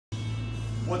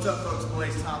What's up, folks?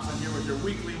 Blaze Thompson here with your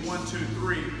weekly 1, 2,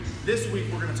 3. This week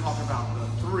we're going to talk about the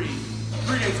three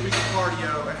days a week of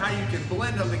cardio and how you can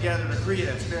blend them together to create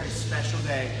a very special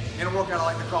day in a workout I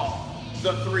like to call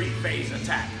the 3-phase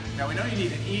attack. Now we know you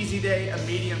need an easy day, a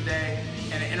medium day,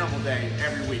 and an interval day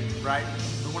every week, right?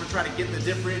 We want to try to get the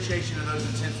differentiation of those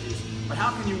intensities. But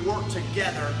how can you work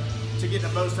together to get the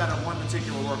most out of one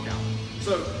particular workout?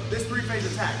 So this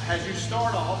 3-phase attack has you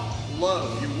start off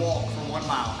low, you walk for 1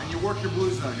 mile, and you work your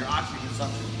blue zone, your oxygen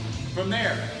consumption. From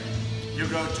there, you'll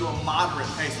go to a moderate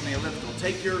pace in the elliptical.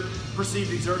 Take your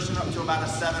perceived exertion up to about a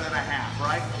 7.5,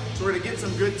 right? So we're gonna get some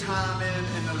good time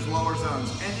in those lower zones.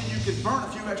 And then you can burn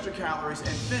a few extra calories and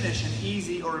finish an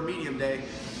easy or a medium day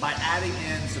by adding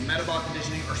in some metabolic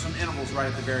conditioning or some intervals right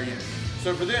at the very end.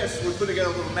 So for this, we put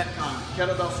together a little Metcon,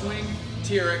 kettlebell swing,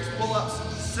 TRX pull-ups,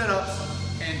 sit-ups,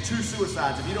 and 2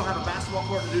 suicides. If you don't have a basketball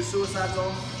court to do suicides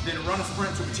on, then run a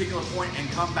sprint to a particular point and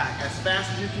come back as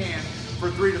fast as you can for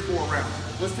 3 to 4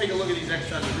 rounds. Let's take a look at these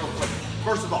exercises real quick.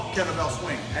 First of all, kettlebell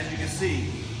swing. As you can see,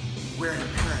 we're in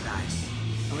paradise.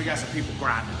 And we got some people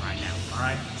grinding right now, all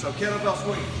right? So kettlebell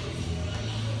swing.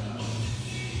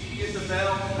 Get the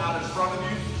bell out in front of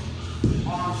you.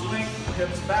 Arms linked,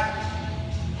 hips back.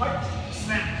 Hike,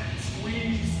 snap,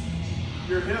 squeeze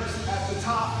your hips at the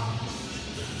top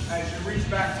as you reach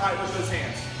back tight with those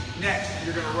hands. Next,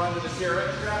 you're gonna run to the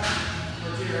TRX grab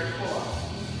or TRX pull-ups.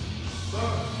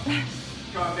 Boom.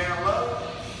 Come down low.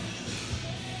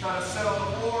 Try to sit on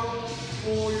the floor.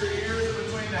 Pull your ears in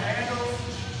between the handles.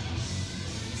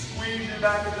 Squeeze your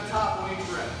back at the top on each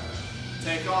rep.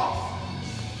 Take off.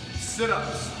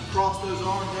 Sit-ups. Cross those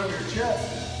arms over your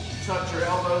chest. Touch your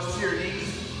elbows to your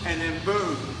knees. And then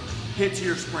boom, hit to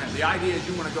your sprint. The idea is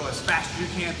you want to go as fast as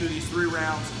you can through these 3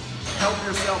 rounds. Help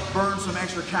yourself burn some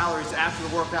extra calories after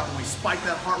the workout. When we spike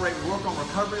that heart rate, we work on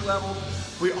recovery level.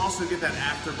 We also get that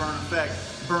afterburn effect,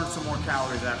 burn some more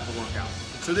calories after the workout.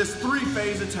 So this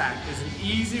 3-phase attack is an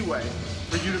easy way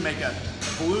for you to make a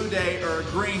blue day or a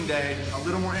green day a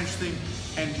little more interesting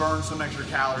and burn some extra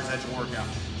calories at your workout.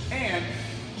 And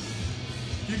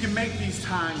you can make these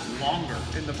times longer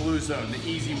in the blue zone, the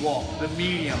easy walk, the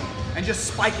medium, and just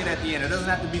spike it at the end. It doesn't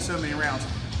have to be so many rounds.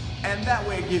 And that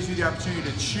way it gives you the opportunity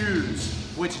to choose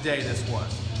which day this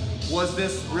was. Was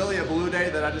this really a blue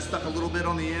day that I just stuck a little bit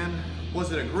on the end?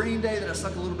 Was it a green day that I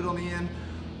stuck a little bit on the end?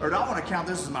 Or do I want to count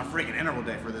this as my freaking interval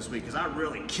day for this week because I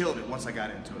really killed it once I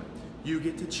got into it? You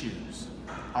get to choose.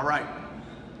 All right,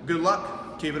 good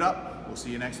luck, keep it up. We'll see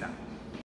you next time.